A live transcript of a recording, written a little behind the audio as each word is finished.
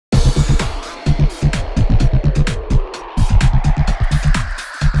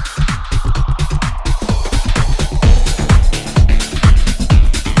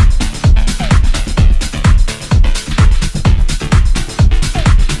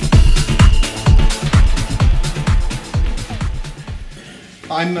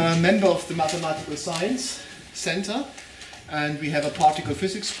I'm a member of the Mathematical Science Center, and we have a particle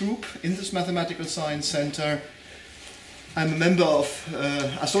physics group in this Mathematical Science Center. I'm a member of,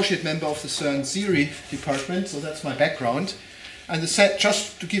 associate member of the CERN Theory department, so that's my background. And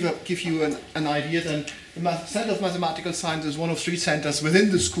just to give you an idea, then the Center of Mathematical Science is one of 3 centers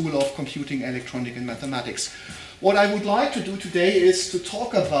within the School of Computing, Electronics and Mathematics. What I would like to do today is to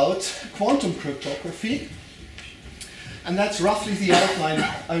talk about quantum cryptography, and that's roughly the outline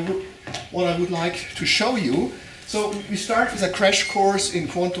what I would like to show you. So we start with a crash course in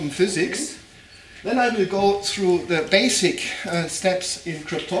quantum physics. Then I will go through the basic steps in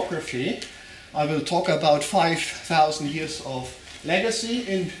cryptography. I will talk about 5,000 years of legacy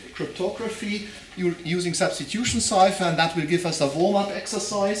in cryptography using substitution cipher, and that will give us a warm-up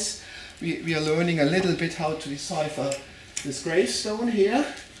exercise. We are learning a little bit how to decipher this gravestone here.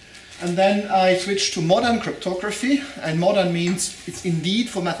 And then I switch to modern cryptography, and modern means it's indeed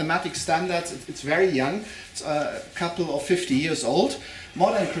for mathematics standards, it's very young, it's a couple of 50 years old.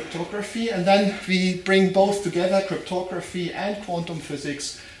 Modern cryptography, and then we bring both together, cryptography and quantum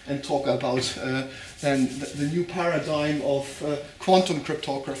physics, and talk about then the new paradigm of quantum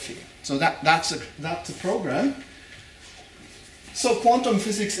cryptography. So that's a program. So quantum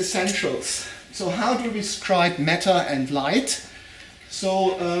physics essentials. So how do we describe matter and light?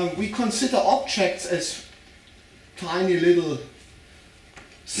 So we consider objects as tiny little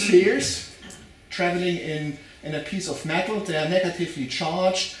spheres traveling in a piece of metal. They are negatively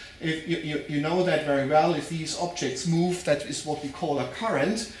charged. If you know that very well. If these objects move, that is what we call a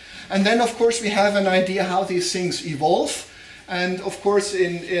current. And then, of course, we have an idea how these things evolve. And, of course,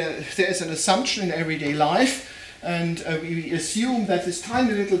 there is an assumption in everyday life. And we assume that these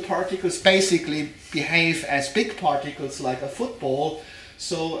tiny little particles basically behave as big particles like a football.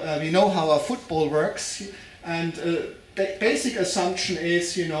 So we know how a football works. And the basic assumption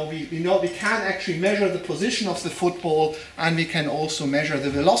is, we can actually measure the position of the football, and we can also measure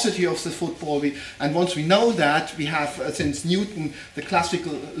the velocity of the football. And once we know that, we have, since Newton, the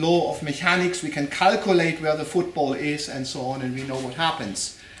classical law of mechanics, we can calculate where the football is and so on, and we know what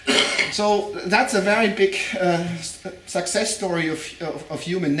happens. So that's a very big success story of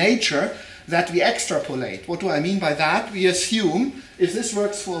human nature that we extrapolate. What do I mean by that? We assume if this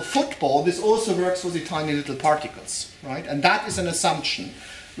works for football, this also works for the tiny little particles, right? And that is an assumption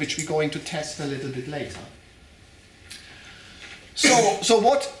which we're going to test a little bit later. So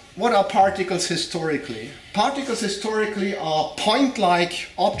what are particles historically? Particles historically are point-like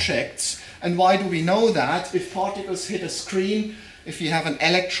objects. And why do we know that? If particles hit a screen, if you have an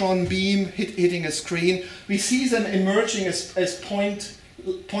electron beam hitting a screen, we see them emerging as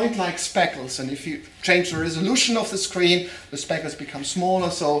point-like speckles. And if you change the resolution of the screen, the speckles become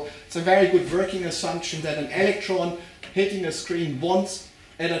smaller. So it's a very good working assumption that an electron hitting a screen once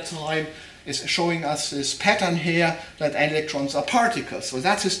at a time is showing us this pattern here that electrons are particles. So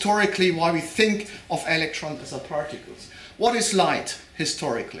that's historically why we think of electrons as particles. What is light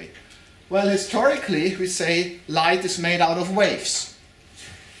historically? Well, historically, we say light is made out of waves.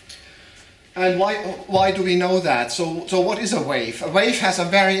 And why do we know that? So what is a wave? A wave has a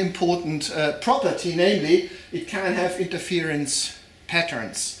very important property, namely, it can have interference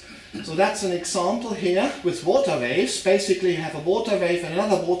patterns. So that's an example here with water waves. Basically, you have a water wave and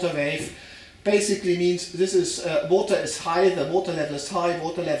another water wave. Basically means this is water is high, the water level is high,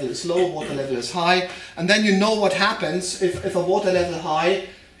 water level is low, water level is high. And then you know what happens if a water level high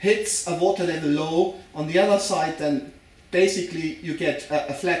hits a water level low. On the other side, then basically you get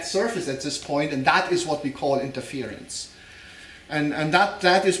a flat surface at this point, and that is what we call interference. And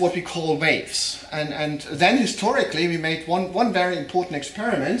that is what we call waves. And then historically we made one very important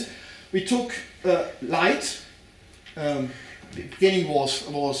experiment. We took light. Beginning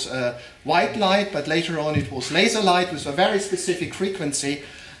was white light, but later on it was laser light with a very specific frequency.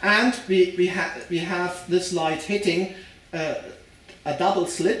 And we have this light hitting a double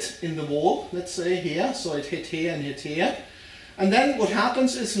slit in the wall, let's say here, so it hit here and hit here. And then what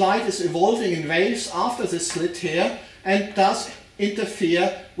happens is light is evolving in waves after this slit here and does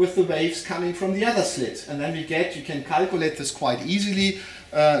interfere with the waves coming from the other slit. And then you can calculate this quite easily.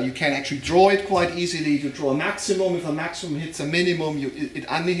 You can actually draw it quite easily. You draw a maximum. If a maximum hits a minimum, it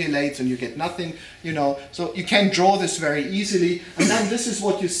annihilates and you get nothing, So you can draw this very easily. And then this is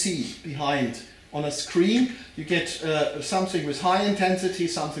what you see behind. On a screen, you get something with high intensity,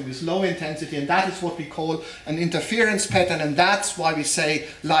 something with low intensity, and that is what we call an interference pattern, and that's why we say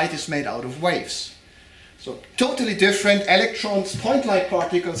light is made out of waves. So totally different, electrons, point-like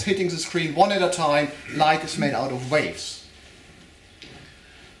particles hitting the screen one at a time, light is made out of waves.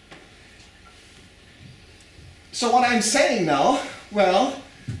 So what I'm saying now, well,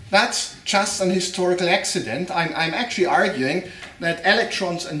 That's just an historical accident. I'm actually arguing that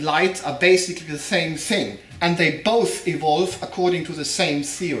electrons and light are basically the same thing, and they both evolve according to the same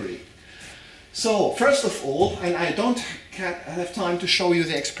theory. So, first of all, and I don't have time to show you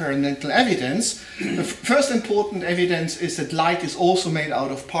the experimental evidence, the first important evidence is that light is also made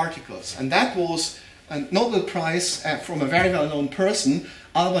out of particles, and that was a Nobel Prize from a very well-known person,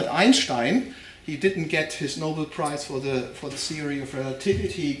 Albert Einstein. He didn't get his Nobel Prize for the theory of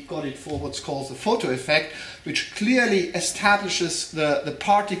relativity. He got it for what's called the photo effect, which clearly establishes the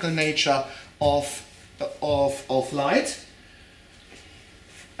particle nature of light.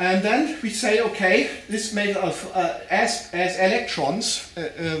 And then we say, okay, this made of as electrons,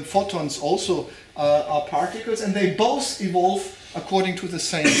 photons also are particles, and they both evolve according to the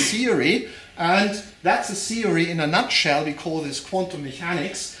same theory. And that's a theory in a nutshell. We call this quantum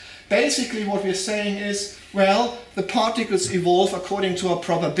mechanics. Basically what we're saying is, well, the particles evolve according to a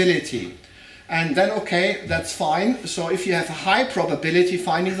probability. And then, okay, that's fine. So if you have a high probability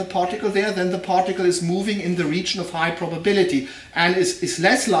finding the particle there, then the particle is moving in the region of high probability and is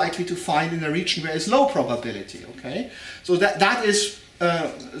less likely to find in a region where it's low probability, okay? So that's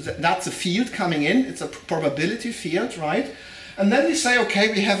a field coming in. It's a probability field, right? And then we say, okay,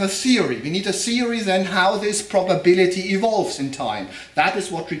 we have a theory. We need a theory then how this probability evolves in time. That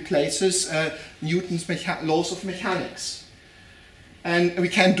is what replaces Newton's laws of mechanics. And we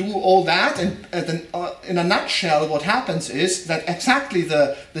can do all that, and in a nutshell what happens is that exactly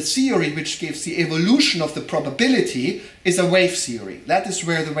the theory which gives the evolution of the probability is a wave theory. That is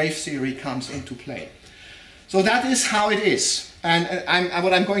where the wave theory comes into play. So that is how it is. And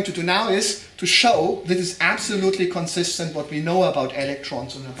what I'm going to do now is to show that it's absolutely consistent what we know about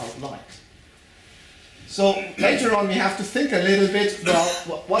electrons and about light. So later on we have to think a little bit,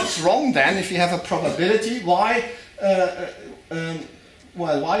 well, what's wrong then if you have a probability? Why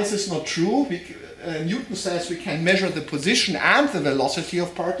is this not true? Newton says we can measure the position and the velocity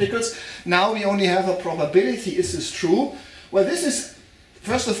of particles. Now we only have a probability. Is this true? Well, this is,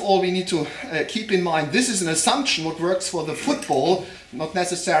 first of all, we need to keep in mind this is an assumption. What works for the football not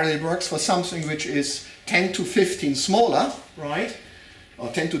necessarily works for something which is 10 to 15 smaller, right? Or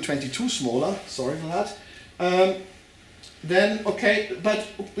 10 to 22 smaller, sorry for that. Then, okay, but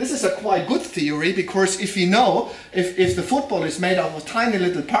this is a quite good theory, because if we know, if the football is made out of tiny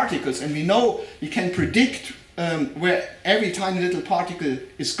little particles, and we know we can predict where every tiny little particle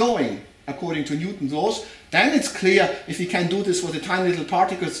is going according to Newton's laws, then it's clear if we can do this for the tiny little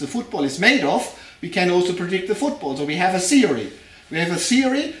particles the football is made of, we can also predict the football. So we have a theory. We have a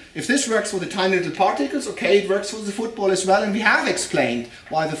theory. If this works for the tiny little particles, okay, it works for the football as well, and we have explained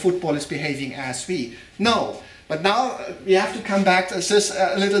why the football is behaving as we know. But now we have to come back to this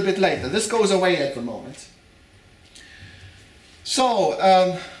a little bit later. This goes away at the moment.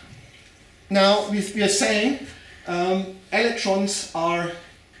 So now we are saying electrons are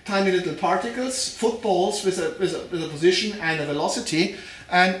tiny little particles, footballs with a position and a velocity.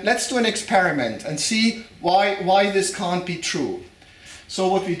 And let's do an experiment and see why this can't be true. So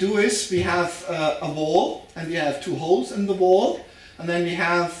what we do is we have a wall, and we have two holes in the wall. And then we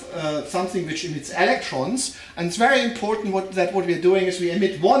have something which emits electrons, and it's very important that what we're doing is we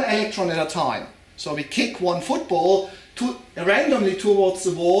emit one electron at a time. So we kick one football randomly towards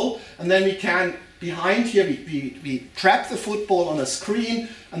the wall, and then we can, behind here, we trap the football on a screen,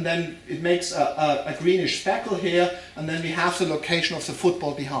 and then it makes a greenish speckle here, and then we have the location of the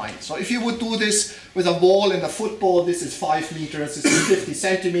football behind. So if you would do this with a wall and a football, this is 5 meters, this is 50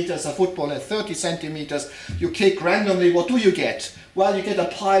 centimeters, a football at 30 centimeters, you kick randomly, what do you get? Well, you get a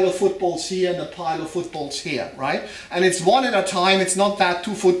pile of footballs here and a pile of footballs here, right? And it's one at a time. It's not that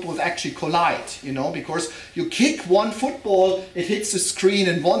two footballs actually collide, you know, because you kick one football, it hits the screen,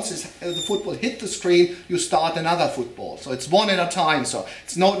 and once the football hit the screen, you start another football. So it's one at a time. So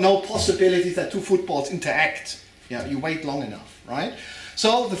it's no possibility that two footballs interact. Yeah, you wait long enough, right?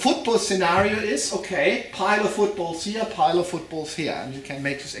 So the football scenario is, okay, pile of footballs here, pile of footballs here, and you can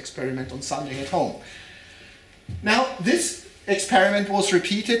make this experiment on Sunday at home. Now, this experiment was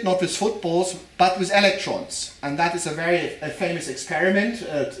repeated not with footballs but with electrons, and that is a very famous experiment.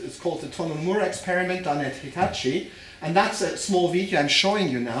 It's called the Tonomura experiment done at Hitachi, and that's a small video I'm showing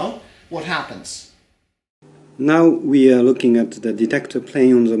you now. What happens? Now we are looking at the detector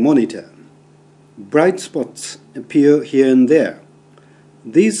plane on the monitor. Bright spots appear here and there.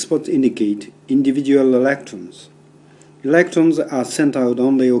 These spots indicate individual electrons. Electrons are sent out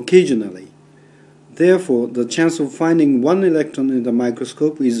only occasionally. Therefore, the chance of finding one electron in the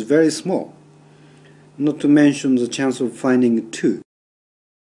microscope is very small, not to mention the chance of finding two.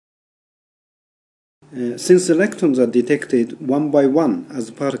 Since electrons are detected one by one as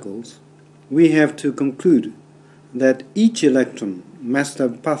particles, we have to conclude that each electron must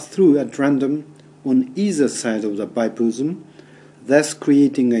have passed through at random on either side of the bibosom, thus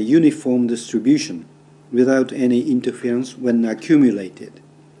creating a uniform distribution without any interference when accumulated.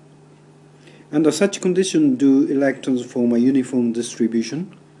 Under such condition do electrons form a uniform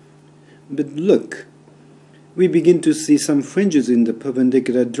distribution? But look, we begin to see some fringes in the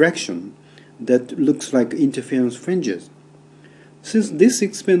perpendicular direction that looks like interference fringes. Since this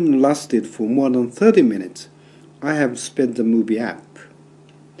experiment lasted for more than 30 minutes, I have sped the movie up.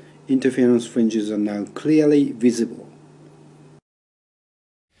 Interference fringes are now clearly visible.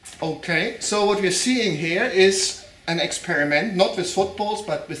 Okay, so what we're seeing here is an experiment, not with footballs,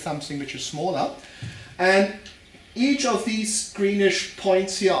 but with something which is smaller. And each of these greenish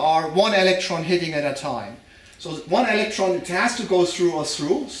points here are one electron hitting at a time. So one electron, it has to go through or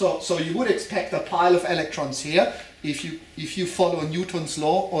through. So you would expect a pile of electrons here if you follow Newton's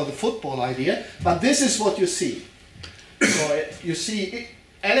law or the football idea. But this is what you see. So you see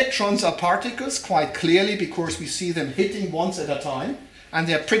electrons are particles quite clearly because we see them hitting once at a time. And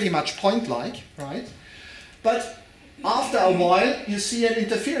they're pretty much point-like, right? But after a while, you see an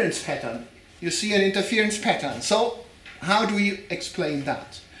interference pattern. You see an interference pattern. So how do we explain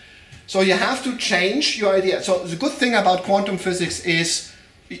that? So you have to change your idea. So the good thing about quantum physics is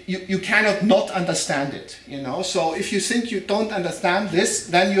you cannot not understand it, you know. So if you think you don't understand this,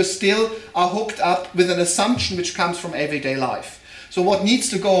 then you still are hooked up with an assumption which comes from everyday life. So what needs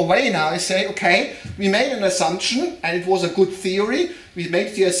to go away now is say, okay, we made an assumption and it was a good theory. We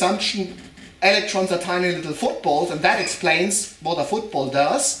make the assumption electrons are tiny little footballs, and that explains what a football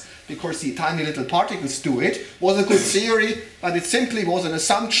does, because the tiny little particles do it. Was a good theory, but it simply was an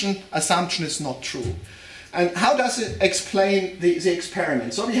assumption. Assumption is not true. And how does it explain the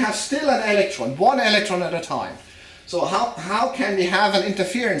experiment? So we have still an electron, one electron at a time. So how can we have an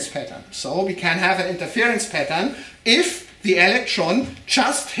interference pattern? So we can have an interference pattern if the electron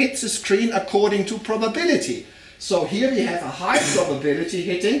just hits the screen according to probability. So here we have a high probability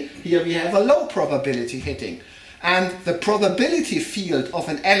hitting, here we have a low probability hitting. And the probability field of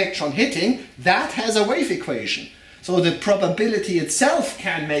an electron hitting, that has a wave equation. So the probability itself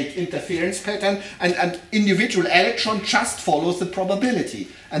can make interference pattern, and individual electron just follows the probability.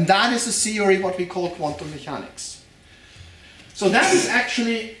 And that is a theory what we call quantum mechanics. So that is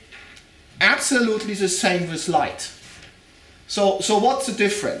actually absolutely the same with light. So what's the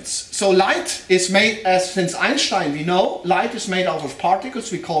difference? So light is made, since Einstein we know, light is made out of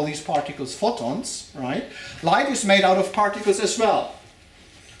particles. We call these particles photons, right? Light is made out of particles as well.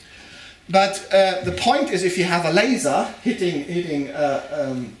 But the point is, if you have a laser hitting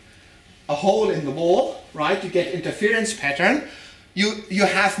a hole in the wall, right, you get interference pattern. You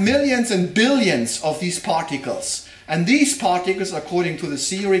have millions and billions of these particles. And these particles, according to the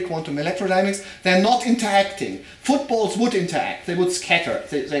theory, quantum electrodynamics, they're not interacting. Footballs would interact, they would scatter,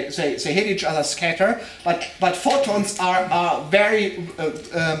 they hit each other, scatter, but photons are very,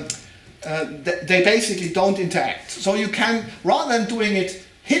 they basically don't interact. So you can, rather than doing it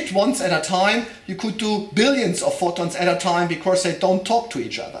hit once at a time, you could do billions of photons at a time because they don't talk to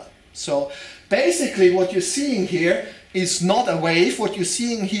each other. So basically what you're seeing here is not a wave. What you're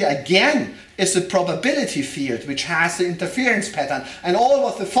seeing here again is the probability field which has the interference pattern, and all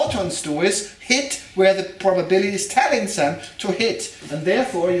what the photons do is hit where the probability is telling them to hit, and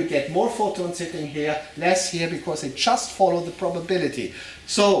therefore you get more photons hitting here, less here, because they just follow the probability.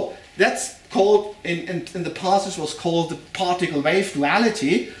 So that's called, in the past this was called the particle wave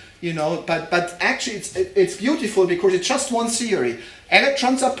duality, you know, but actually it's beautiful because it's just one theory.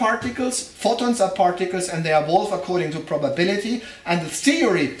 Electrons are particles, photons are particles, and they evolve according to probability, and the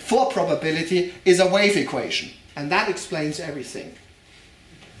theory for probability is a wave equation, and that explains everything.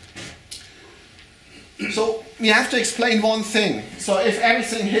 So we have to explain one thing. So if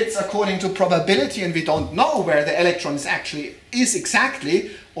everything hits according to probability and we don't know where the electron is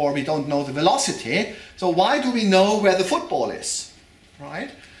exactly, or we don't know the velocity, so why do we know where the football is,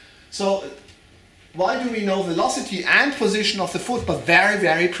 right? So why do we know velocity and position of the football very,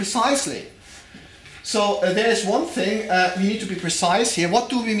 very precisely? So there's one thing we need to be precise here. What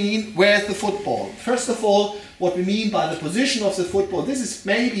do we mean, where's the football? First of all, what we mean by the position of the football, this is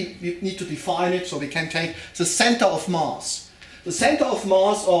maybe we need to define it, so we can take the center of mass. The center of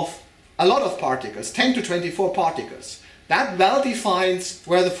mass of a lot of particles, 10 to 24 particles. That well defines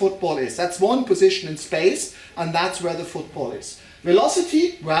where the football is. That's one position in space, and that's where the football is.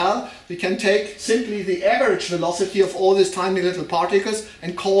 Velocity, well, we can take simply the average velocity of all these tiny little particles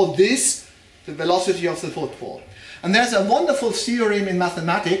and call this the velocity of the football. And there's a wonderful theorem in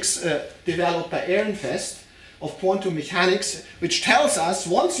mathematics developed by Ehrenfest of quantum mechanics, which tells us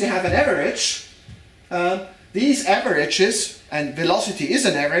once you have an average, these averages, and velocity is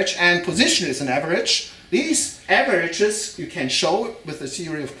an average, and position is an average, these averages you can show with the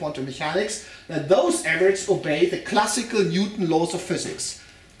theory of quantum mechanics that those averages obey the classical Newton laws of physics.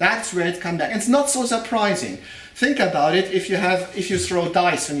 That's where it comes back. It's not so surprising. Think about it. If you throw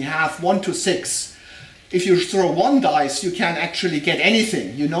dice and you have 1 to 6, if you throw one dice, you can actually get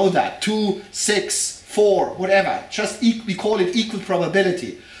anything. You know that. 2, 6, 4, whatever. Just we call it equal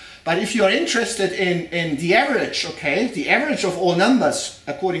probability. But if you are interested in the average, okay, the average of all numbers,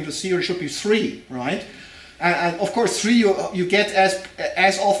 according to theory, should be 3, right? And of course, 3 you get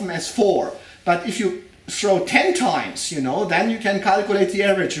as often as 4. But if you throw 10 times, you know, then you can calculate the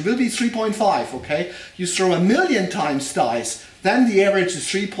average. It will be 3.5, okay? You throw 1,000,000 times dice, then the average is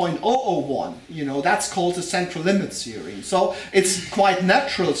 3.001. You know, that's called the central limit theory. So it's quite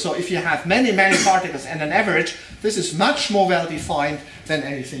natural. So if you have many particles and an average, this is much more well defined than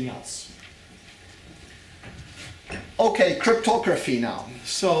anything else. Okay, cryptography now.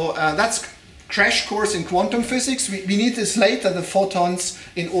 So that's crash course in quantum physics. We need this later, the photons,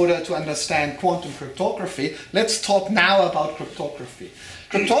 in order to understand quantum cryptography. Let's talk now about cryptography.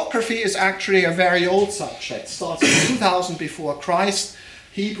 Cryptography is actually a very old subject. It starts in 2000 before Christ.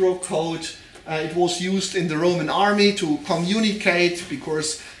 Hebrew code. It was used in the Roman army to communicate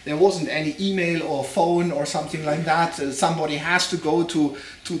because there wasn't any email or phone or something like that. Somebody has to go to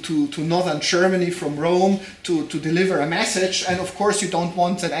northern Germany from Rome to deliver a message, and of course you don't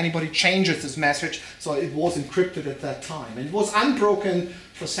want that anybody changes this message, so it was encrypted at that time. And it was unbroken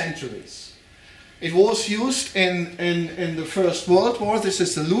for centuries. It was used in the First World War. This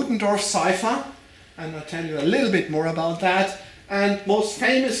is the Ludendorff cipher, and I'll tell you a little bit more about that. And most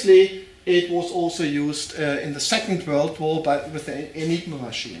famously, it was also used in the Second World War with the Enigma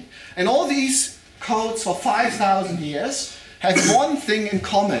machine. And all these codes for 5,000 years have one thing in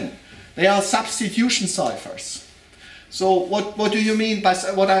common. They are substitution ciphers. So what do you mean by,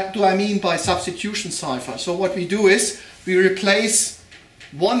 do I mean by substitution cipher? So what we do is we replace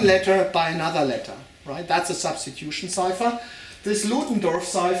one letter by another letter, right? That's a substitution cipher. This Ludendorff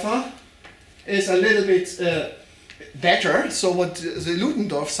cipher is a little bit better. So what the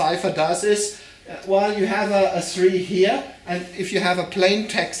Ludendorff cipher does is, well, you have a 3 here, and if you have a plain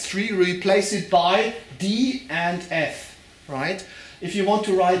text 3, replace it by D and F, right? If you want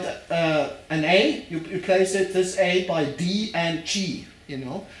to write an A, you replace this A by D and G, you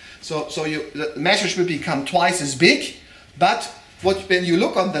know. So the message will become twice as big, but when you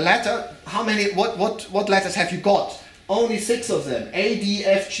look on the letter, how many, what letters have you got? Only 6 of them. A, D,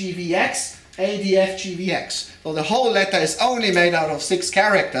 F, G, V, X. A, D, F, G, V, X. So the whole letter is only made out of 6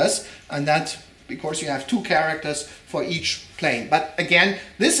 characters, and that's because you have 2 characters for each plane. But again,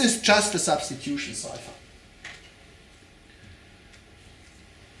 this is just a substitution cipher.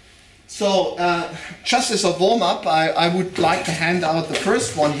 So just as a warm-up, I would like to hand out the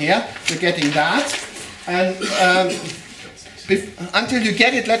first one here. You're getting that. And until you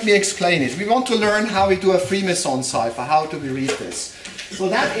get it, let me explain it. We want to learn how we do a Freemason cipher. How do we read this? So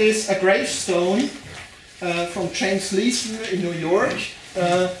that is a gravestone from James Leeson in New York,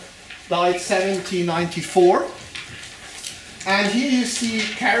 died 1794. And here you see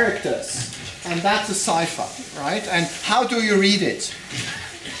characters, and that's a cipher, right? And how do you read it?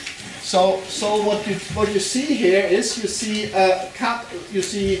 So what you see here is you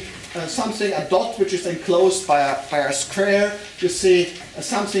see something, a dot which is enclosed by a square. You see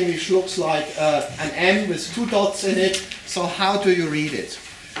something which looks like an M with 2 dots in it. So how do you read it?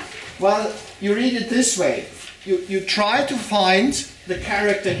 Well, you read it this way. You try to find the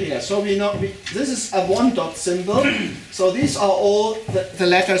character here. So we know this is a 1 dot symbol. So these are all the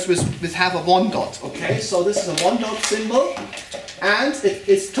letters which have a 1 dot. Okay, so this is a 1 dot symbol, and it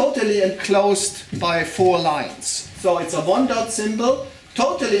is totally enclosed by 4 lines. So it's a 1 dot symbol,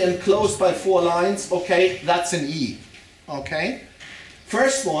 totally enclosed by 4 lines. Okay, that's an E. Okay.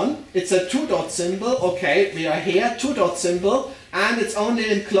 First one, it's a 2 dot symbol. Okay, we are here, 2 dot symbol, and it's only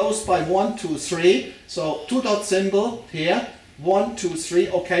enclosed by 1, 2, 3. So 2 dot symbol here, 1, 2, 3.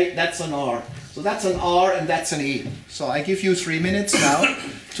 Okay, that's an R. So that's an R and that's an E. So I give you 3 minutes now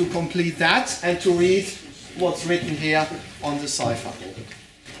to complete that and to read what's written here on the cipher.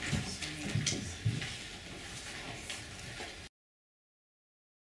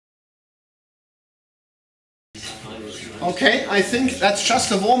 Okay, I think that's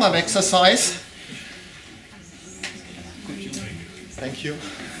just a warm-up exercise. Thank you.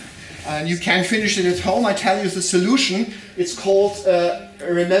 And you can finish it at home. I tell you the solution. It's called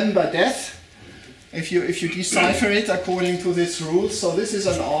Remember Death. if you decipher it according to this rule. So this is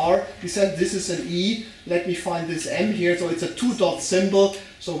an R, we said this is an E, let me find this M here, so it's a 2-dot symbol,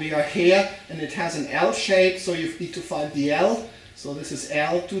 so we are here, and it has an L shape, so you need to find the L, so this is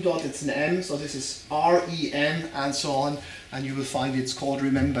L, 2-dot, it's an M, so this is R, E, M, and so on, and you will find it's called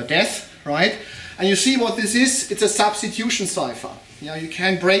remember death, right? And you see what this is, it's a substitution cipher. Yeah, you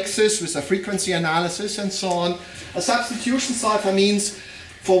can break this with a frequency analysis and so on. A substitution cipher means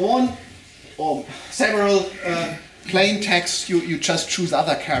for one or several plain text, you just choose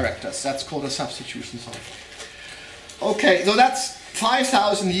other characters. That's called a substitution cipher. Okay, so that's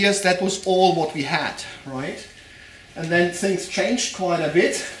 5,000 years, that was all what we had, right? And then things changed quite a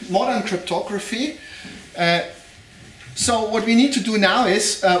bit. Modern cryptography. So what we need to do now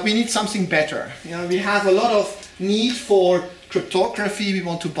is we need something better. You know, we have a lot of need for cryptography. We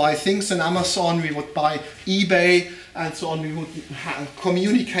want to buy things on Amazon, we would buy eBay and so on. We would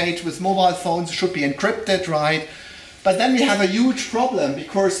communicate with mobile phones, it should be encrypted, right? But then we have a huge problem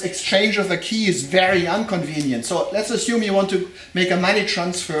because exchange of a key is very inconvenient. So let's assume you want to make a money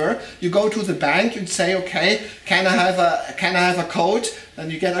transfer. You go to the bank and say, okay, can I have a code? And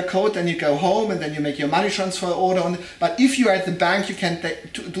you get a code, then you go home and then you make your money transfer order on. But if you're at the bank, you can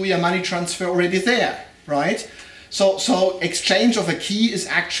do your money transfer already there, right? So exchange of a key is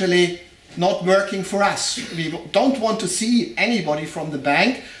actually not working for us. We don't want to see anybody from the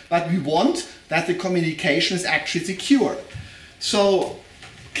bank, but we want that the communication is actually secure. So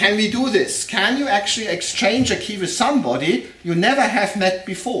can we do this? Can you actually exchange a key with somebody you never have met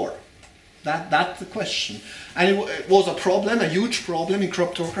before? That's the question. And it was a problem, a huge problem in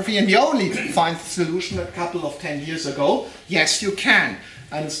cryptography, and we only find the solution a couple of 10 years ago. Yes, you can.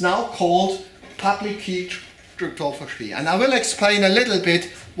 And it's now called Public Key Cryptography. And I will explain a little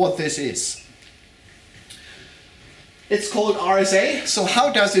bit what this is. It's called RSA. So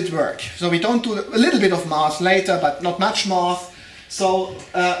how does it work? So we don't do a little bit of math later, but not much math. So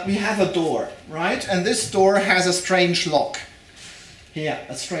we have a door, right? And this door has a strange lock. Here,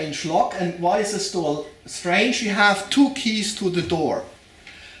 a strange lock. And why is this door strange? You have two keys to the door.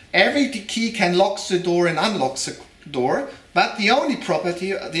 Every key can lock the door and unlock the door, but the only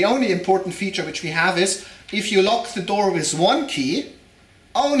property, the only important feature which we have is if you lock the door with one key,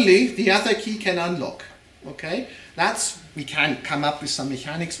 only the other key can unlock. Okay? We can come up with some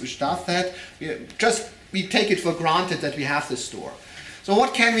mechanics which does that. We take it for granted that we have this door. So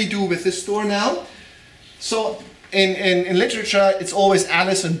what can we do with this door now? So in literature, it's always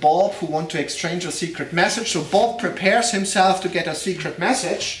Alice and Bob who want to exchange a secret message. So Bob prepares himself to get a secret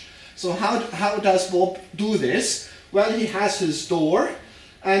message. So how does Bob do this? Well, he has his door,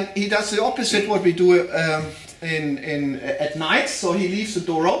 and he does the opposite what we do at night. So he leaves the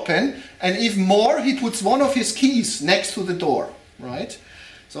door open, and even more, he puts one of his keys next to the door, right?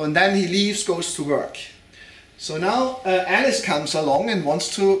 So and then he leaves, goes to work. So now Alice comes along and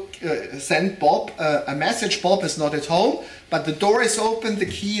wants to send Bob a message. Bob is not at home, but the door is open, the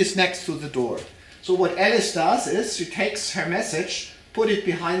key is next to the door. So what Alice does is she takes her message, put it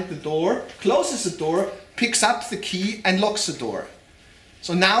behind the door, closes the door, picks up the key and locks the door.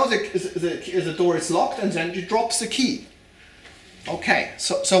 So now the door is locked, and then she drops the key. Okay,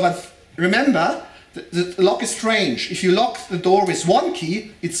 but remember, the lock is strange. If you lock the door with one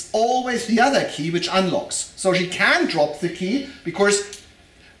key, it's always the other key which unlocks. So she can drop the key because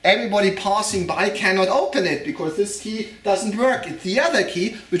everybody passing by cannot open it because this key doesn't work. It's the other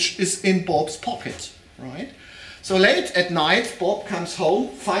key which is in Bob's pocket, right? So late at night, Bob comes home,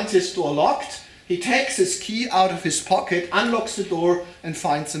 finds his door locked. He takes his key out of his pocket, unlocks the door, and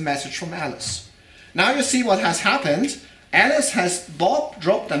finds a message from Alice. Now you see what has happened. Alice has Bob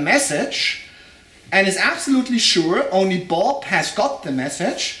dropped a message and is absolutely sure only Bob has got the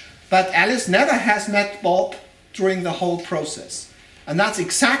message, but Alice never has met Bob during the whole process. And that's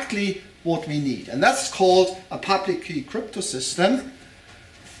exactly what we need. And that's called a public key crypto system.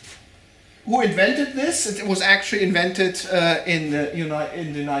 Who invented this? It was actually invented in the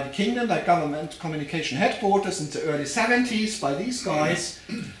United Kingdom by Government Communication Headquarters in the early 70s by these guys,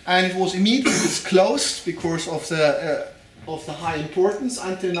 and it was immediately disclosed because of the high importance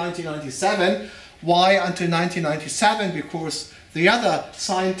until 1997. Why until 1997? Because the other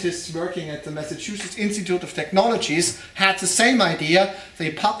scientists working at the Massachusetts Institute of Technologies had the same idea.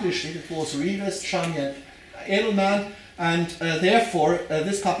 They published it. It was Rivest, Chani, and Edelman. And therefore,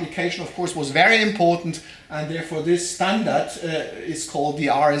 this publication, of course, was very important, and therefore this standard is called the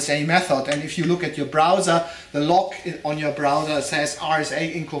RSA method. And if you look at your browser, the lock on your browser says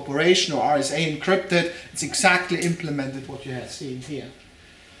RSA incorporation or RSA encrypted. It's exactly implemented what you have seen here.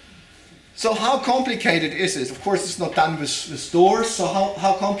 So how complicated is it? Of course, it's not done with doors, so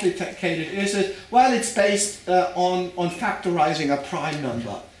how complicated is it? Well, it's based on factorizing a prime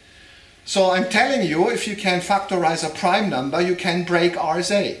number. So I'm telling you, if you can factorize a prime number, you can break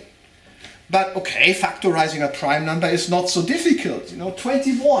RSA. But okay, factorizing a prime number is not so difficult.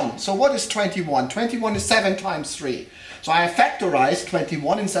 21. So what is 21? 21 is 7 times 3. So I have factorized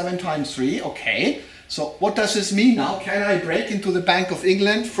 21 and 7 times 3, okay. So what does this mean now? Can I break into the Bank of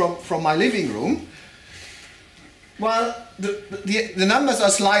England from my living room? Well, the numbers are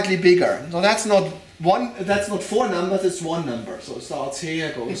slightly bigger. So that's not 4 numbers, it's 1 number. So it starts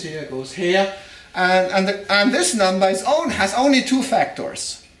here, goes here, goes here. And this number has only 2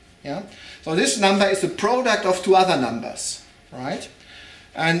 factors. Yeah? So this number is the product of 2 other numbers, right?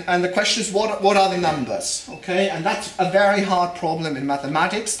 And the question is, what are the numbers? Okay, and that's a very hard problem in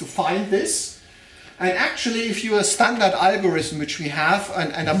mathematics to find this. And actually, if you have a standard algorithm, which we have,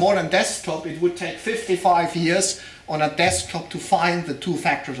 and a modern desktop, it would take 55 years on a desktop to find the 2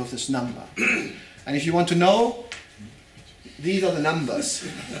 factors of this number. And if you want to know, these are the numbers.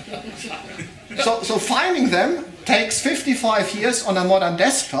 So finding them takes 55 years on a modern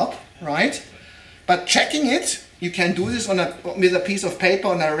desktop, right? But checking it, you can do this with a piece of paper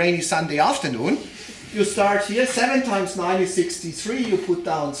on a rainy Sunday afternoon. You start here, 7 times 9 is 63, you put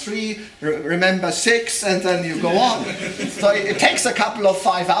down 3, remember 6, and then you go on. So it takes a couple of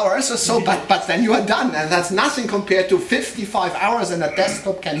 5 hours or so, but then you are done, and that's nothing compared to 55 hours, and a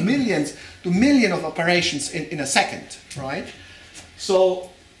desktop can do millions of operations in a second, right? So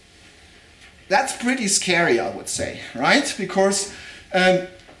that's pretty scary, I would say, right? Because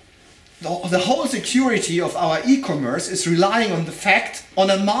the whole security of our e-commerce is relying on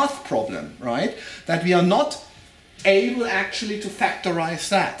a math problem, right? That we are not able actually to factorize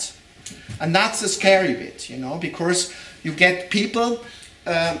that. And that's the scary bit, because you get people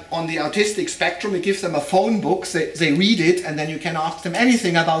on the autistic spectrum, you give them a phone book, they read it, and then you can ask them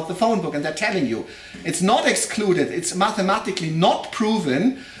anything about the phone book, and they're telling you. It's not excluded, it's mathematically not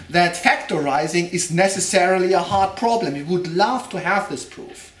proven that factorizing is necessarily a hard problem. You would love to have this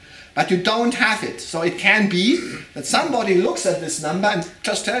proof. But you don't have it. So it can be that somebody looks at this number and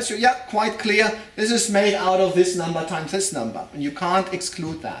just tells you, yeah, quite clear, this is made out of this number times this number. And you can't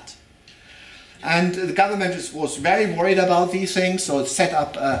exclude that. And the government was very worried about these things, so it set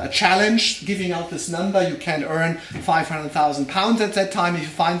up a challenge. Giving out this number, you can earn £500,000 at that time if you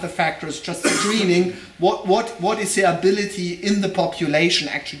find the factors, just screening what is the ability in the population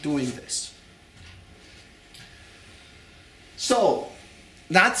actually doing this. So,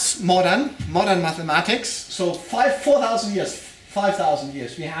 that's modern mathematics. So 4,000 years, 5,000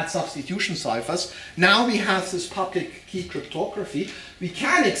 years, we had substitution ciphers. Now we have this public key cryptography. We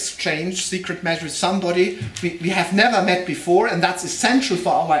can exchange secret messages with somebody we have never met before, and that's essential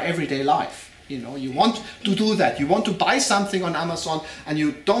for our everyday life. You want to do that. You want to buy something on Amazon, and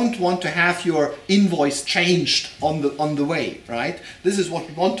you don't want to have your invoice changed on the way, right? This is what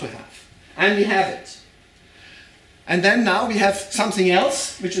we want to have, and we have it. And then now we have something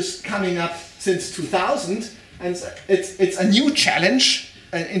else, which is coming up since 2000, and it's a new challenge,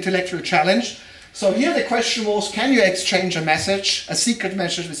 an intellectual challenge. So here the question was, can you exchange a secret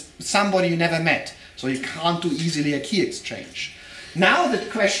message with somebody you never met? So you can't do easily a key exchange. Now the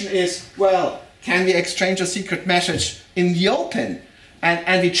question is, well, can we exchange a secret message in the open?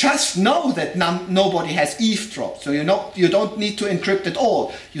 And we just know that nobody has eavesdropped, so you don't need to encrypt at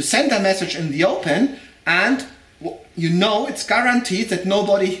all. You send a message in the open, and it's guaranteed that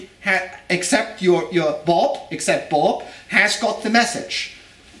nobody except Bob has got the message,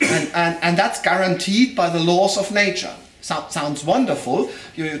 and that's guaranteed by the laws of nature. Sounds wonderful.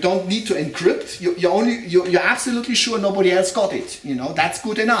 You don't need to encrypt. You're absolutely sure nobody else got it. That's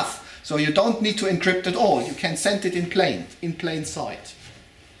good enough. So you don't need to encrypt at all. You can send it in plain sight.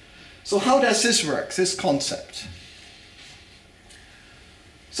 So how does this work? This concept.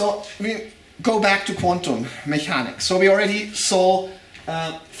 So go back to quantum mechanics. So we already saw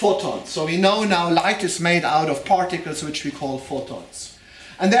photons. So we know now light is made out of particles which we call photons.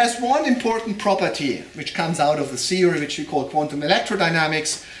 And there's one important property which comes out of the theory which we call quantum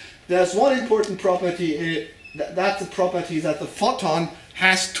electrodynamics. There's one important property, that's the property that the photon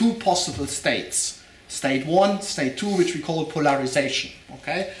has 2 possible states. State 1, state 2, which we call polarization.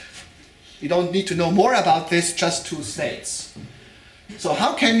 Okay? You don't need to know more about this, just 2 states. So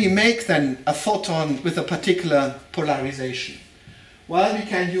how can we make then a photon with a particular polarization? Well, we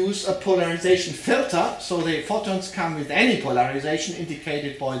can use a polarization filter, so the photons come with any polarization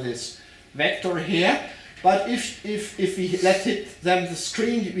indicated by this vector here. But if we let hit them the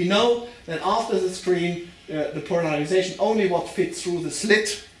screen, we know that after the screen the polarization only what fits through the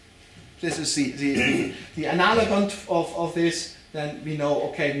slit this is the analogon of this, then we know,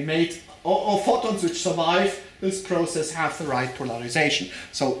 okay, we made all photons which survive this process have the right polarization.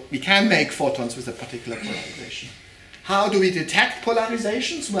 So we can make photons with a particular polarization. How do we detect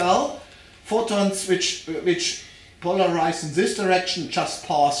polarizations? Well, photons which polarize in this direction just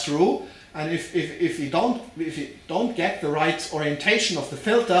pass through, and if you don't get the right orientation of the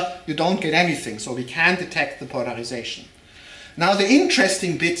filter, you don't get anything. So we can detect the polarization. Now the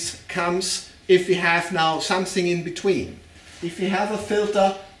interesting bit comes if we have now something in between. If we have a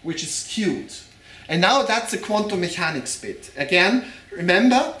filter which is skewed. And now that's a quantum mechanics bit. Again,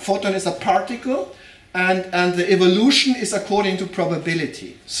 remember, photon is a particle, and the evolution is according to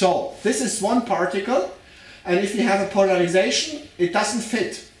probability. So this is one particle, and if you have a polarization, it doesn't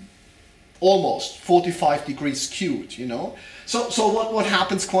fit. Almost 45 degrees skewed, you know. So what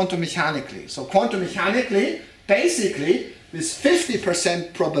happens quantum mechanically? So quantum mechanically, basically, with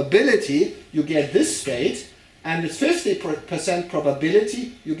 50% probability, you get this state, and with 50%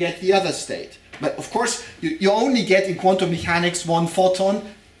 probability, you get the other state. But of course, you only get in quantum mechanics one photon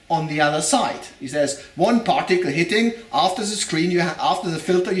on the other side. He says one particle hitting after the screen, after the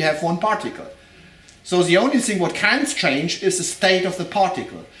filter, you have one particle. So the only thing what can change is the state of the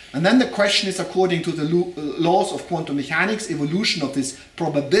particle. And then the question is, according to the laws of quantum mechanics, evolution of this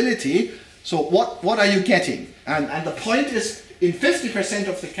probability, so what are you getting? And the point is, in 50%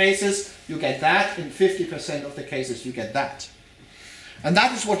 of the cases, you get that. In 50% of the cases, you get that. And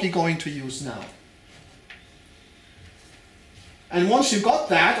that is what we're going to use now. And once you got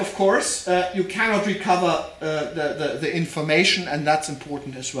that, of course, you cannot recover the information, and that's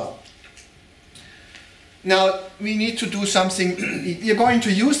important as well. Now, we need to do something. We're going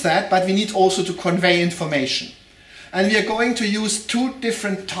to use that, but we need also to convey information. And we are going to use two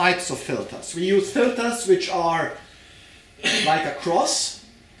different types of filters. We use filters which are like a cross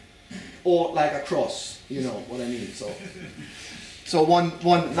or like a cross. You know what I mean. So one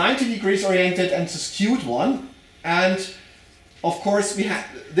 90 degrees oriented and the skewed one. And of course, we have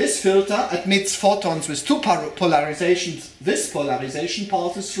this filter admits photons with two polarizations. This polarization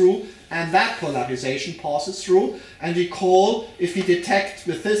passes through, and that polarization passes through. And we call, if we detect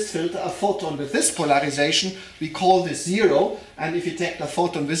with this filter a photon with this polarization, we call this 0. And if we detect a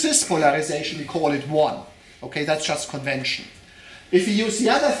photon with this polarization, we call it 1. Okay, that's just convention. If we use the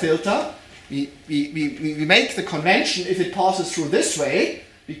other filter, we make the convention. If it passes through this way,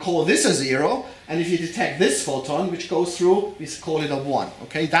 we call this a 0, and if you detect this photon which goes through, we call it a 1.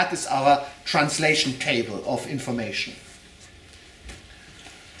 Okay, that is our translation table of information.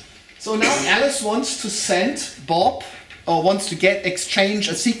 So now Alice wants to send Bob, or wants to exchange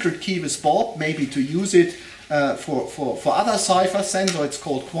a secret key with Bob, maybe to use it for other ciphers then, so it's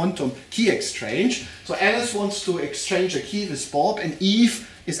called quantum key exchange. So Alice wants to exchange a key with Bob, and Eve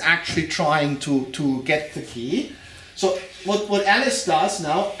is actually trying to get the key. So what Alice does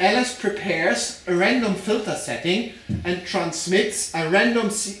now, Alice prepares a random filter setting and transmits a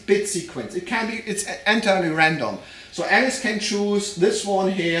random bit sequence. It's entirely random. So Alice can choose this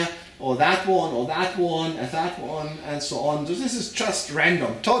one here, or that one, or that one, and that one, and so on. So this is just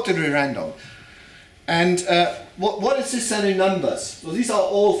random, totally random. And what is this sending numbers? So these are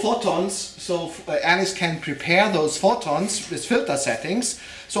all photons, so Alice can prepare those photons with filter settings.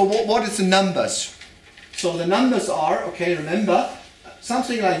 So what is the numbers? So the numbers are, okay, remember,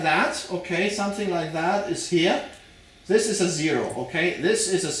 something like that, okay, something like that is here. This is a 0, okay, this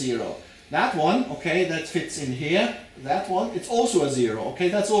is a 0. That one, okay, that fits in here. That one, it's also a 0, okay,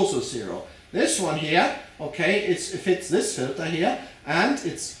 that's also 0. This one here, okay, it fits this filter here, and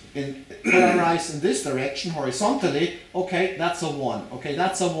it's polarized in this direction horizontally, okay, that's a 1, okay,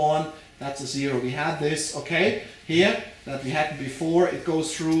 that's a 1, that's a 0. We had this, okay, here, that we had before, it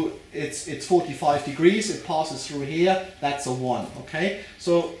goes through, it's 45 degrees, it passes through here, that's a 1, okay?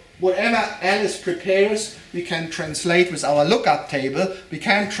 So whatever Alice prepares, we can translate with our lookup table, we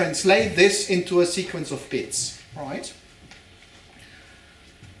can translate this into a sequence of bits, right?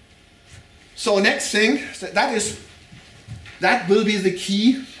 So next thing, that will be the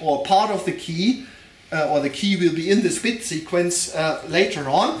key, or part of the key, or the key will be in this bit sequence later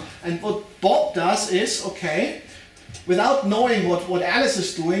on. And what Bob does is, okay, without knowing what Alice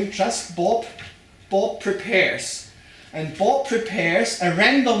is doing, just Bob prepares. And Bob prepares a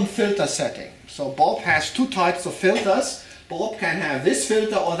random filter setting. So Bob has two types of filters. Bob can have this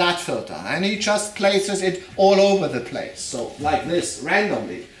filter or that filter. And he just places it all over the place. So like this,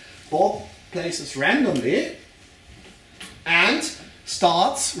 randomly. Bob places randomly and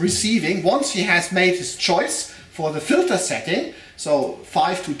starts receiving, once he has made his choice for the filter setting, so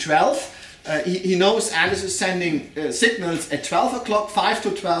 5 to 12, he knows Alice is sending signals at 12 o'clock, 5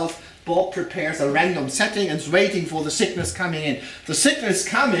 to 12, Bob prepares a random setting and is waiting for the signals coming in. The signals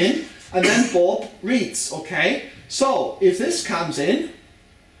come in and then Bob reads, okay? So if this comes in,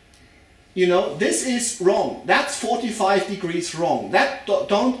 you know, this is wrong. That's 45 degrees wrong. That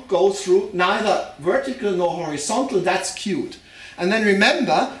don't go through neither vertical nor horizontal, that's skewed. And then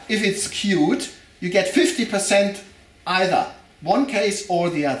remember, if it's skewed, you get 50% either one case or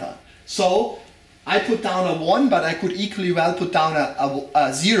the other. So I put down a 1, but I could equally well put down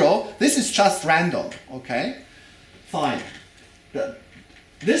a 0. This is just random, okay? Fine.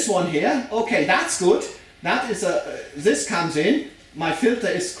 This one here, okay, that's good. That is this comes in, my filter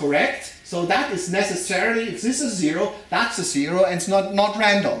is correct. So that is necessarily, if this is 0, that's a 0, and it's not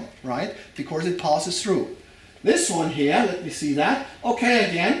random, right? Because it passes through. This one here, let me see that. Okay,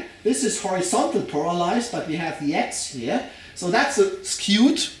 again, this is horizontal polarized, but we have the X here. So that's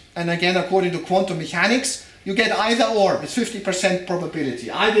skewed, and again, according to quantum mechanics, you get either or. It's 50% probability.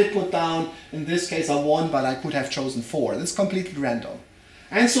 I did put down, in this case, a 1, but I could have chosen 4. It's completely random.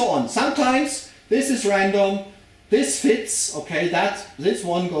 And so on. Sometimes this is random. This fits, okay, this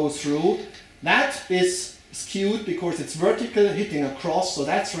one goes through. That is skewed because it's vertical, hitting across, so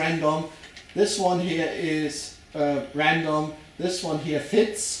that's random. This one here is random. This one here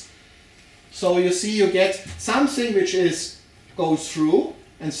fits. So you see you get something which goes through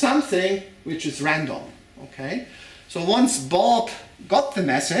and something which is random, okay? So once Bob got the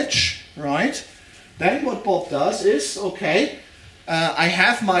message, right, then what Bob does is, okay, I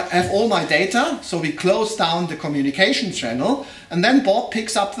have all my data, so we close down the communication channel, and then Bob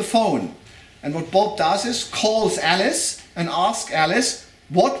picks up the phone. And what Bob does is calls Alice and asks Alice,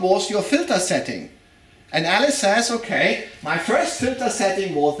 what was your filter setting? And Alice says, okay, my first filter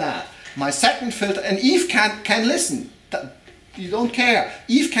setting was that. My second filter, and Eve can listen. You don't care.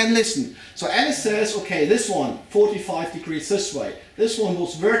 Eve can listen. So Alice says, okay, this one, 45 degrees this way. This one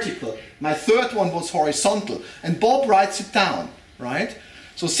was vertical. My third one was horizontal. And Bob writes it down. Right?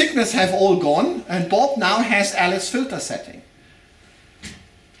 So signals have all gone, and Bob now has Alice's filter setting.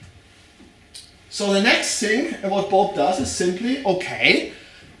 So the next thing what Bob does is simply, okay,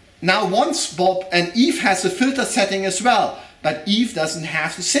 now once Bob and Eve has a filter setting as well, but Eve doesn't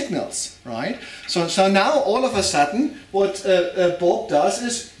have the signals, right? So now all of a sudden what Bob does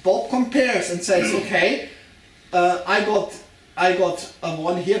is Bob compares and says, okay, I got a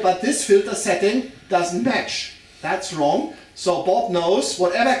 1 here, but this filter setting doesn't match. That's wrong. So Bob knows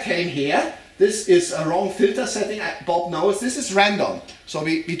whatever came here, this is a wrong filter setting. Bob knows this is random. So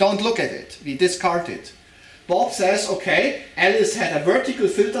we don't look at it. We discard it. Bob says, okay, Alice had a vertical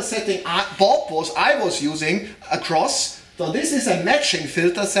filter setting. I was using a cross. So this is a matching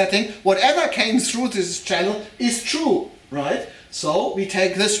filter setting. Whatever came through this channel is true, right? So we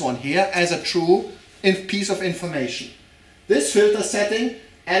take this one here as a true piece of information. This filter setting,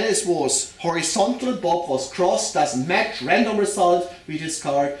 Alice was horizontal, Bob was cross, doesn't match, random result, we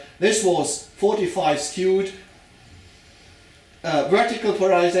discard. This was 45 skewed, vertical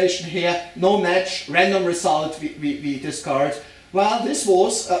polarization here, no match, random result, we discard. Well, this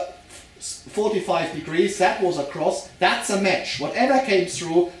was 45 degrees, that was a cross, that's a match. Whatever came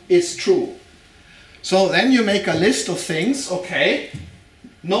through is true. So then you make a list of things, okay,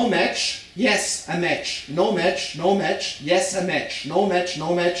 no match, yes, a match. No match, no match, yes, a match. No match,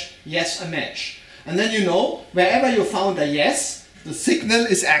 no match, yes, a match. And then you know, wherever you found a yes, the signal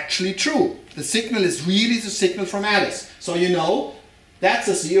is actually true. The signal is really the signal from Alice. So you know, that's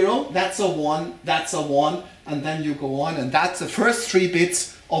a 0, that's a 1, that's a 1, and then you go on, and that's the first 3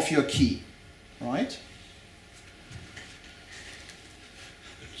 bits of your key, right?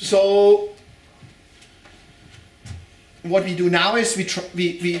 So what we do now is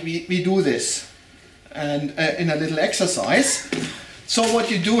we do this and in a little exercise. So what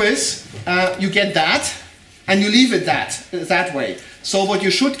you do is you get that and you leave it that way. So what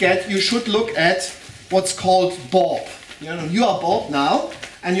you should get, you should look at what's called Bob. You are Bob now,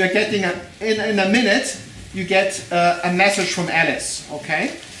 and you're getting in a minute you get a message from Alice.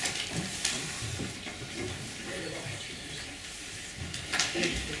 Okay.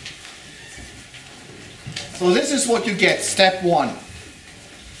 So this is what you get, step 1.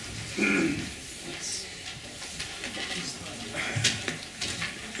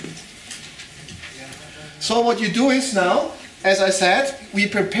 So what you do is now, as I said, we're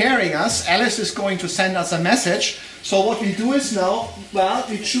preparing us. Alice is going to send us a message. So what we do is now, well,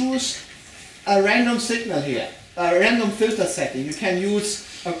 we choose a random signal here, a random filter setting. You can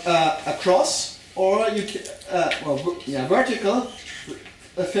use a cross, or you can, vertical,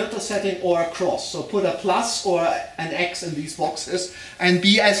 a filter setting, or a cross. So put a plus or an X in these boxes and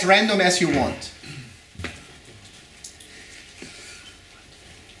be as random as you want.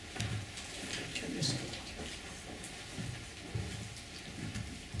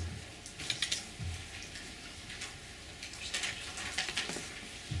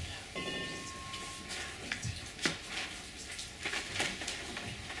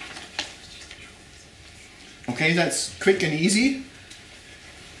 Okay, that's quick and easy.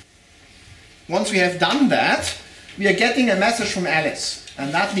 Once we have done that, we are getting a message from Alice,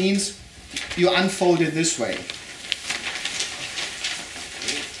 and that means you unfold it this way.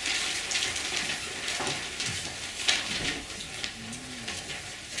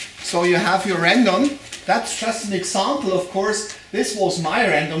 So you have your random. That's just an example, of course. This was my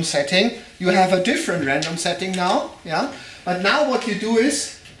random setting. You have a different random setting now, yeah? But now what you do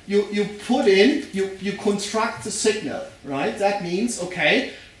is you put in, you construct the signal, right? That means,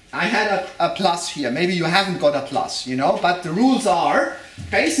 okay, I had a plus here. Maybe you haven't got a plus, you know, but the rules are,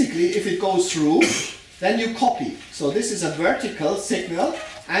 basically, if it goes through, then you copy. So this is a vertical signal,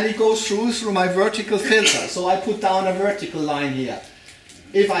 and it goes through my vertical filter. So I put down a vertical line here.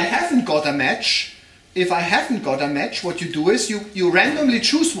 If I haven't got a match, what you do is you randomly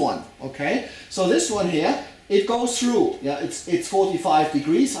choose one, okay? So this one here, it goes through, yeah, it's 45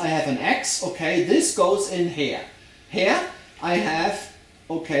 degrees, I have an X, okay, this goes in here. Here I have,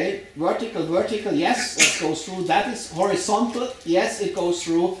 okay, vertical, yes, that goes through, that is horizontal, yes, it goes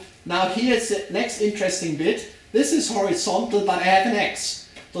through. Now here's the next interesting bit, this is horizontal, but I have an X.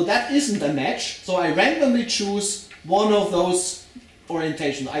 So that isn't a match, so I randomly choose one of those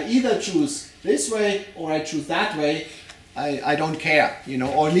orientations. I either choose this way or I choose that way. I don't care, you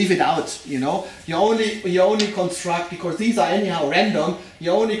know, or leave it out, you know. You only construct, because these are anyhow random,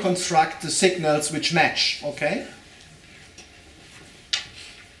 you only construct the signals which match, okay?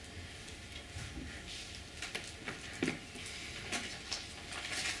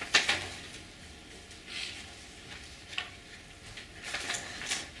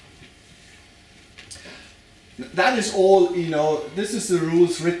 That is all, you know, this is the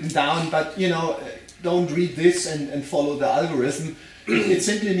rules written down, but, you know, don't read this and follow the algorithm. It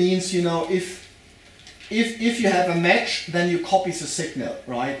simply means, you know, if you have a match, then you copy the signal,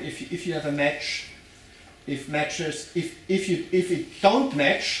 right? If you have a match, if it don't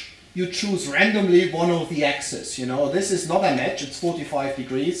match, you choose randomly one of the axes, you know. This is not a match, it's 45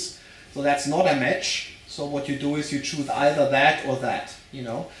 degrees, so that's not a match. So what you do is you choose either that or that, you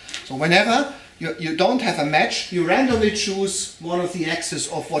know. So whenever you don't have a match, you randomly choose one of the axes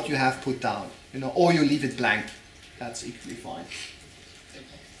of what you have put down, you know, or you leave it blank. That's equally fine.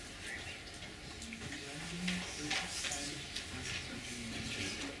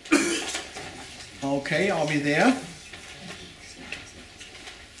 Okay, are we there?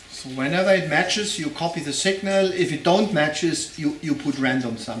 So whenever it matches, you copy the signal. If it don't matches, you put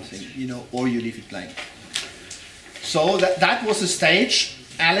random something, you know, or you leave it blank. So that was a stage.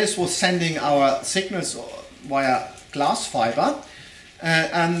 Alice was sending our signals via glass fiber,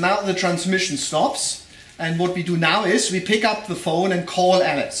 and now the transmission stops. And what we do now is we pick up the phone and call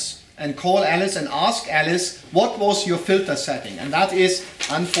Alice. And ask Alice, what was your filter setting? And that is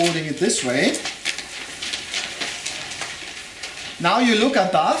unfolding it this way. Now you look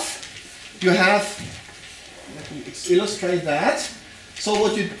above, you have, let me illustrate that. So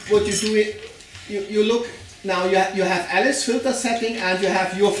what you do, you look, now you have Alice filter setting and you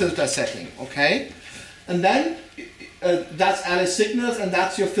have your filter setting, okay? And then that's Alice signals and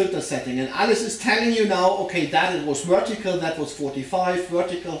that's your filter setting. And Alice is telling you now, okay, that it was vertical, that was 45,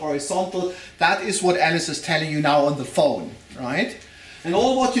 vertical, horizontal. That is what Alice is telling you now on the phone, right? And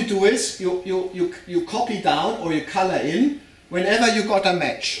all what you do is you copy down or you color in whenever you got a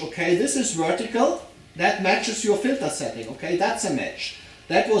match, okay? This is vertical, that matches your filter setting, okay? That's a match.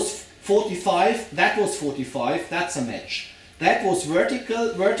 That was 45, that was 45, that's a match. That was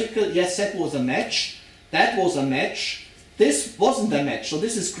vertical, yes, that was a match. That was a match. This wasn't a match, so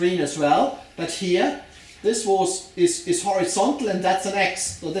this is green as well. But here, this is horizontal and that's an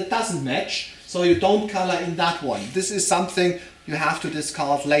X, so that doesn't match. So you don't color in that one. This is something you have to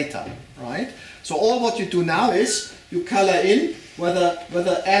discard later, right? So all what you do now is you color in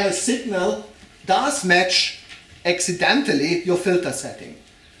whether Alice signal does match accidentally your filter setting,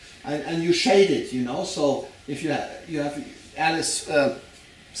 and you shade it, you know. So if you have Alice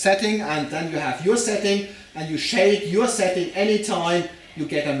setting and then you have your setting and you shade your setting anytime you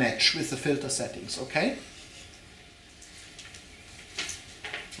get a match with the filter settings, okay?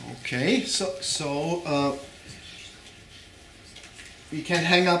 Okay, so we can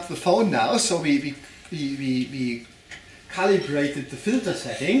hang up the phone now. So we calibrated the filter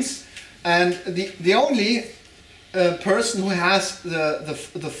settings, and the only person who has the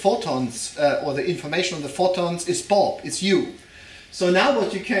photons or the information on the photons is Bob, it's you. So now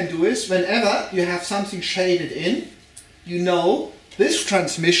what you can do is, whenever you have something shaded in, you know this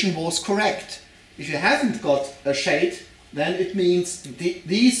transmission was correct. If you haven't got a shade, then it means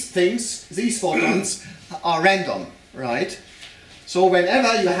these photons are random, right? So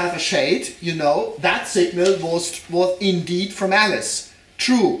whenever you have a shade, you know that signal was indeed from Alice.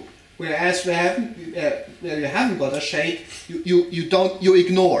 True. Whereas where you haven't got a shade, you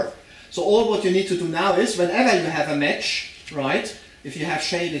ignore. So all what you need to do now is whenever you have a match, right? If you have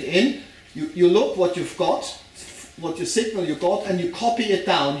shaded in, you look what you've got, what your signal you got, and you copy it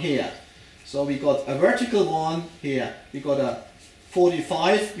down here. So we got a vertical one here. We got a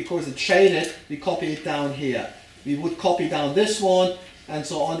 45 because it's shaded. We copy it down here. We would copy down this one and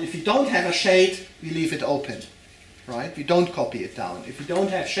so on. If you don't have a shade, we leave it open, right? We don't copy it down. If we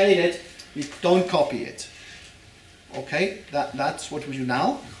don't have shaded, we don't copy it. Okay, that's what we do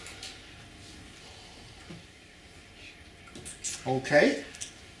now. Okay,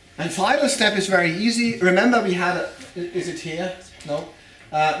 and final step is very easy. Remember we had is it here? No.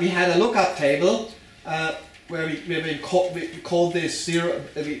 We had a lookup table where we call this zero,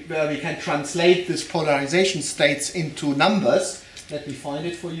 where we can translate this polarization states into numbers. Let me find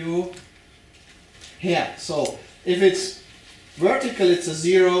it for you. Here. So if it's vertical, it's a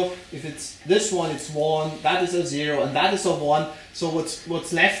 0. If it's this one, it's 1. That is a 0, and that is a 1. So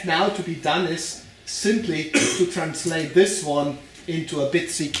what's left now to be done is simply to translate this one into a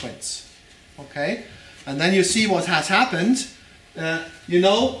bit sequence. Okay, and then you see what has happened. You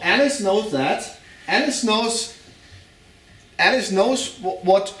know, Alice knows that. Alice knows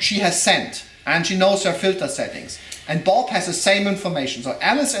what she has sent, and she knows her filter settings. And Bob has the same information. So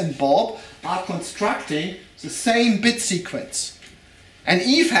Alice and Bob are constructing the same bit sequence. And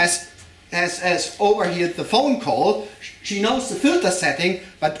Eve has overheard the phone call. She knows the filter setting,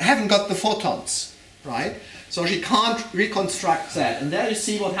 but haven't got the photons, right? So she can't reconstruct that. And there you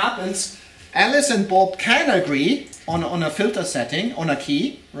see what happens. Alice and Bob can agree on a filter setting, on a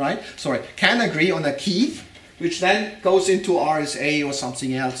key, right? Sorry, can agree on a key, which then goes into RSA or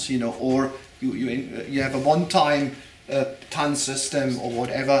something else, you know, or you have a one-time ton system or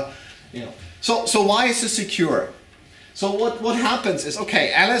whatever, you know. So why is this secure? So what happens is,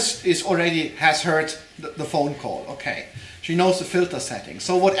 okay, Alice has heard the phone call, okay. She knows the filter setting.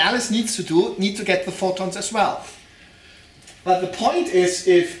 So what Alice needs to do, to get the photons as well. But the point is,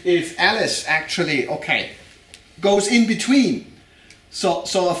 if Alice actually, okay, goes in between, so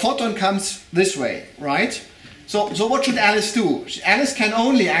a photon comes this way, right? So what should Alice do? Alice can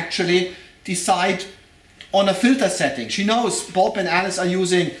only actually decide on a filter setting. She knows Bob and Alice are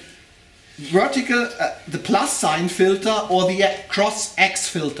using vertical, the plus sign filter or the cross X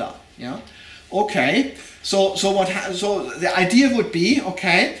filter. Yeah. Okay. So the idea would be,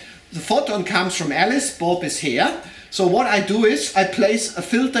 okay, the photon comes from Alice, Bob is here. So what I do is I place a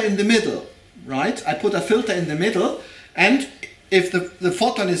filter in the middle, right? I put a filter in the middle, and if the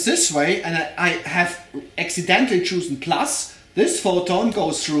photon is this way and I have accidentally chosen plus, this photon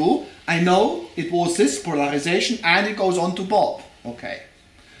goes through, I know it was this polarization and it goes on to Bob, okay.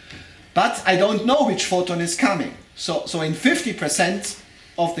 But I don't know which photon is coming. So in 50%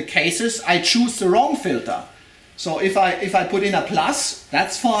 of the cases I choose the wrong filter. So if I put in a plus,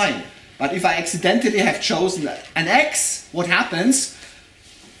 that's fine. But if I accidentally have chosen an X, what happens?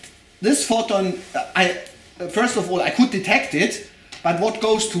 This photon, first of all, I could detect it, but what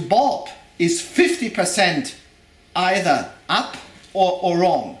goes to Bob is 50% either up or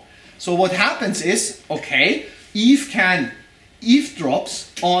wrong. So what happens is, okay, Eve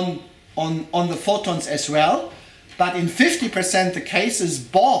eavesdrops on the photons as well, but in 50% the cases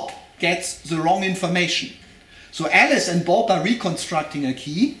Bob gets the wrong information. So Alice and Bob are reconstructing a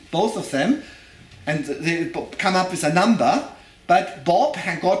key, both of them, and they come up with a number, but Bob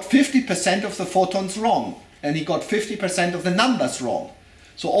had got 50% of the photons wrong, and he got 50% of the numbers wrong.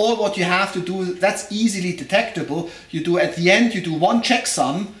 So all what you have to do, that's easily detectable. You do at the end, you do one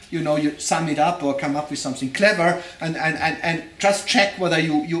checksum, you know, you sum it up or come up with something clever, and just check whether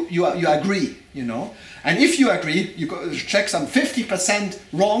you agree, you know. And if you agree, you check some 50%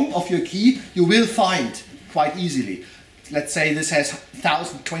 wrong of your key, you will find quite easily. Let's say this has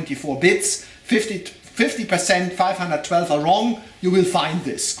 1024 bits, 50%, 512 are wrong, you will find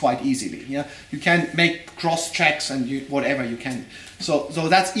this quite easily. Yeah? You can make cross checks and whatever you can. So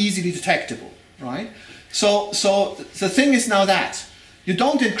that's easily detectable, right? So the thing is now that you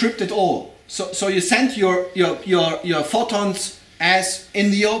don't encrypt it all. So you send your photons as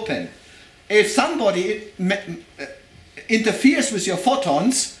in the open. If somebody interferes with your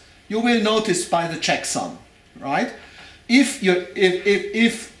photons, you will notice by the checksum, right? If the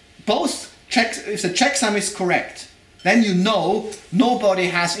checksum is correct, then you know nobody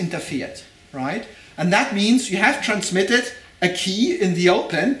has interfered, right? And that means you have transmitted a key in the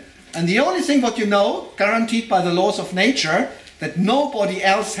open, and the only thing what you know, guaranteed by the laws of nature, that nobody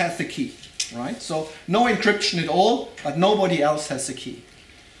else has the key. right? So no encryption at all, but nobody else has the key.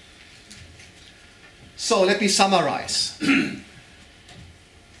 So let me summarize.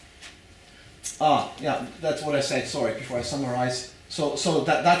 Yeah, that's what I said, sorry, before I summarize. So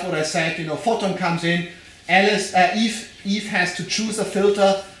that's what I said, you know, photon comes in, Eve has to choose a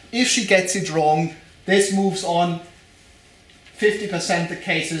filter. If she gets it wrong, this moves on 50% the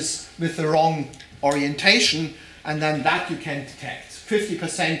cases with the wrong orientation, and then that you can detect.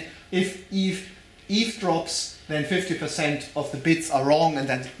 50% if Eve eavesdrops, then 50% of the bits are wrong, and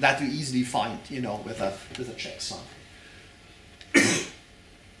then that you easily find, you know, with a checksum.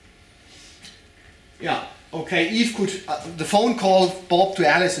 Yeah, okay, Eve could, the phone call Bob to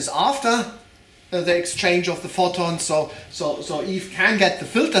Alice is after the exchange of the photons, so Eve can get the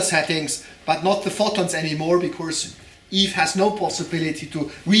filter settings, but not the photons anymore, because Eve has no possibility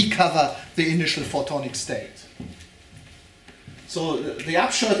to recover the initial photonic state. So the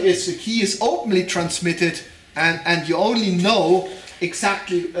upshot is the key is openly transmitted, and you only know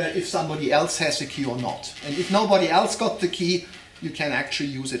exactly if somebody else has the key or not. And if nobody else got the key, you can actually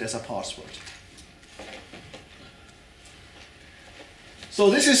use it as a password. So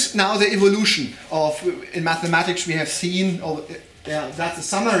this is now the evolution of, in mathematics we have seen, that's a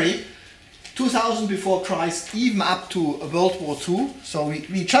summary. 2000 before Christ, even up to World War II. So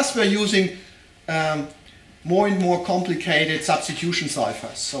we just were using more and more complicated substitution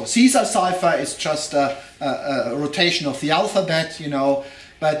ciphers. So Caesar cipher is just a rotation of the alphabet, you know,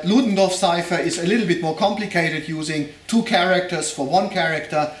 but Ludendorff cipher is a little bit more complicated, using 2 characters for 1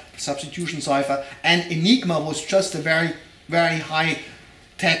 character, substitution cipher, and Enigma was just a very, very high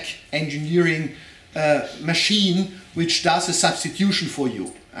tech engineering machine which does a substitution for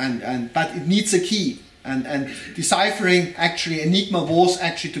you, but it needs a key, and deciphering actually Enigma was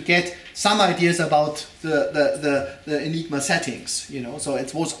actually to get some ideas about the Enigma settings, you know, so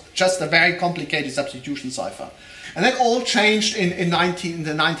it was just a very complicated substitution cipher. And that all changed in the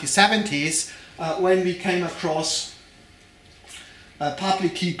 1970s when we came across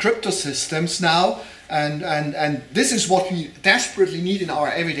public key crypto systems now. And this is what we desperately need in our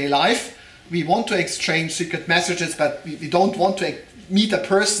everyday life. We want to exchange secret messages, but we don't want to meet a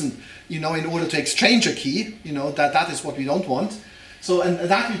person, you know, in order to exchange a key. You know, that is what we don't want. So, and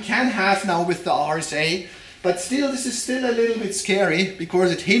that we can have now with the RSA, but still this is still a little bit scary,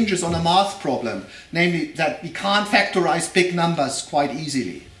 because it hinges on a math problem, namely that we can't factorize big numbers quite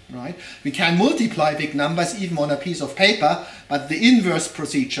easily. Right? We can multiply big numbers even on a piece of paper, but the inverse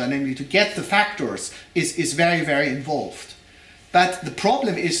procedure, namely to get the factors, is very, very involved. But the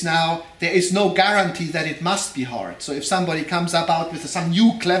problem is now there is no guarantee that it must be hard. So if somebody comes about with some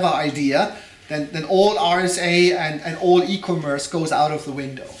new clever idea, then all RSA and all e-commerce goes out of the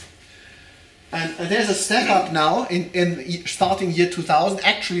window. And there's a step up now in starting year 2000.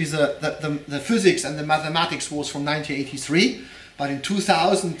 Actually the physics and the mathematics was from 1983. But in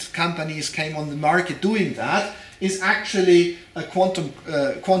 2000 companies came on the market doing that, is actually a quantum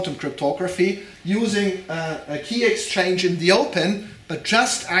cryptography, using a key exchange in the open, but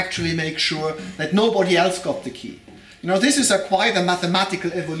just actually make sure that nobody else got the key. You know, this is quite a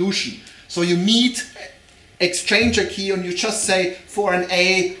mathematical evolution. So you exchange a key, and you just say, for an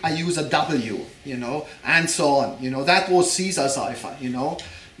A, I use a W, you know, and so on. You know, that was Caesar cipher, you know.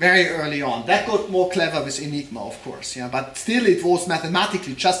 Very early on. That got more clever with Enigma, of course, yeah, but still it was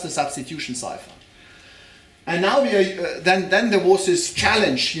mathematically just a substitution cipher. And now we are, then there was this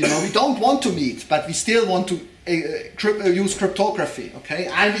challenge, you know, we don't want to meet, but we still want to use cryptography, okay,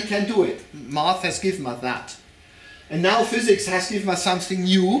 and we can do it. Math has given us that. And now physics has given us something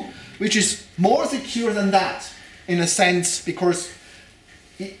new, which is more secure than that, in a sense, because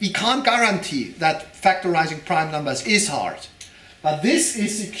we can't guarantee that factorizing prime numbers is hard. But this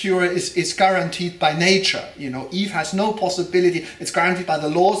is secure, is guaranteed by nature. You know, Eve has no possibility. It's guaranteed by the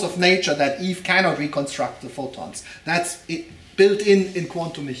laws of nature that Eve cannot reconstruct the photons. That's built in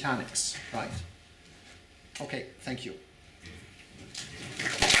quantum mechanics, right? Okay, thank you.